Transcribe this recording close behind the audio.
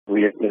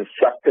We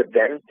instructed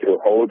them to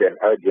hold an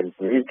urgent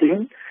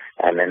meeting,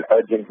 and an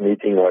urgent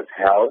meeting was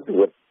held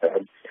with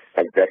the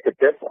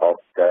executive of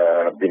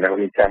the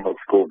Benoni Tamil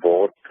School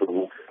Board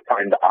to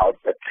find out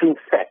the true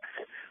facts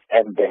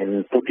and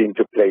then put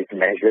into place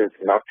measures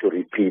not to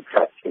repeat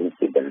such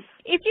incidents.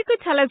 If you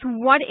could tell us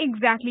what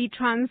exactly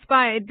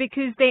transpired,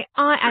 because there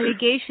are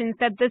allegations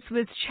that this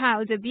was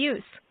child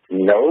abuse.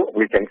 No,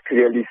 we can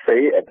clearly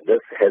say that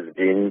this has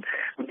been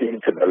put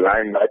into the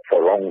limelight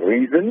for wrong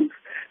reasons.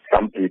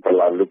 Some people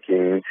are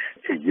looking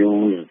to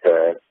use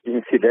the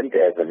incident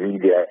as a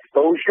media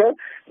exposure,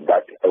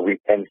 but we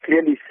can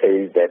clearly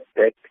say that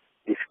that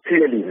is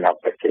clearly not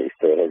the case.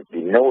 There has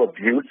been no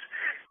abuse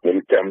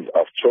in terms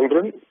of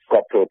children.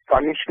 Corporal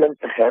punishment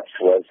perhaps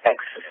was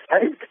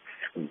exercised.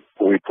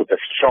 We put a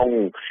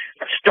strong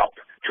stop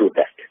to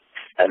that.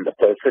 And the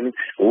person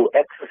who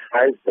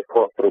exercised the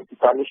corporal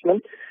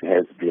punishment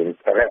has been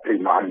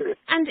reprimanded.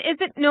 And is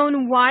it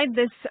known why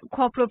this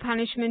corporal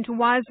punishment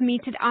was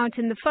meted out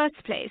in the first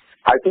place?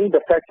 I think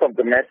the fact of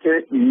the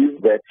matter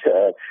is that,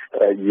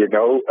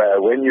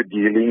 when you're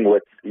dealing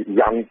with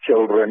young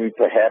children,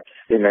 perhaps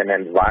in an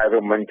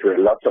environment where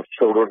lots of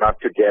children are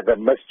together,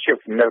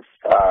 mischievousness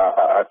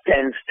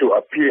tends to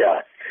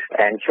appear.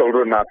 And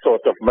children are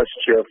sort of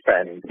mischief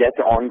and get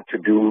on to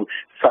do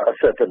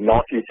certain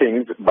naughty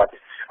things. But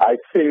I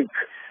think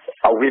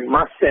we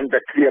must send a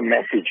clear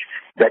message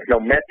that no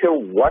matter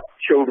what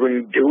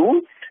children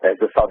do, as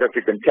the South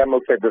African Tamil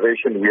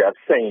Federation, we are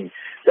saying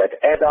that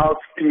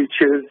adults,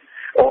 teachers,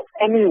 or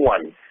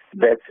anyone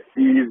that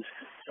is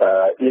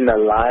in a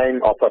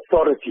line of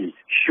authority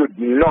should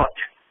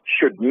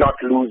not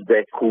lose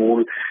their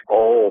cool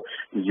or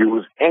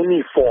use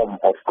any form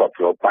of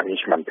corporal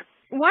punishment.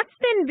 What's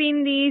then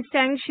been the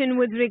sanction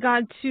with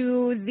regard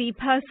to the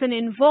person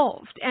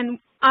involved, and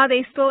are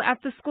they still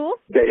at the school?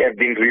 They have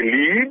been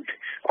relieved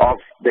of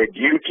their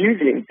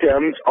duties in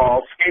terms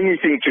of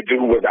anything to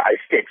do with the I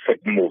Stay Fit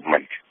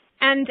movement.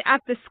 And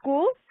at the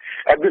school?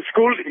 At the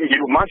school,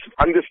 you must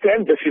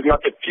understand this is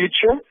not a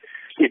teacher,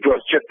 it was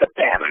just a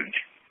parent.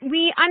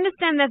 We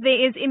understand that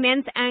there is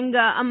immense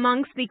anger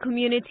amongst the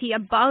community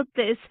about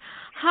this.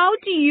 How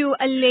do you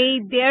allay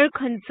their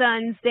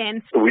concerns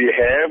then? We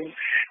have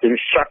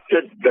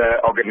instructed the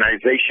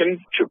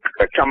organization to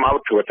come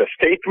out with a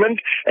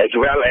statement as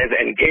well as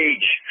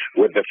engage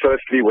with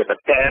firstly with the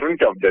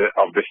parent of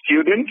the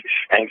student,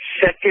 and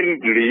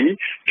secondly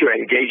to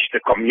engage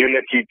the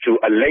community to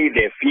allay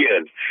their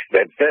fears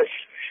that this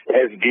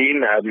has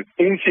been an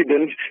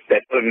incident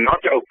that will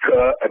not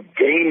occur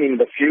again in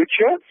the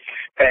future,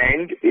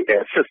 and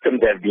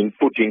systems have been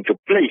put into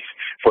place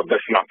for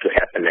this not to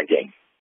happen again.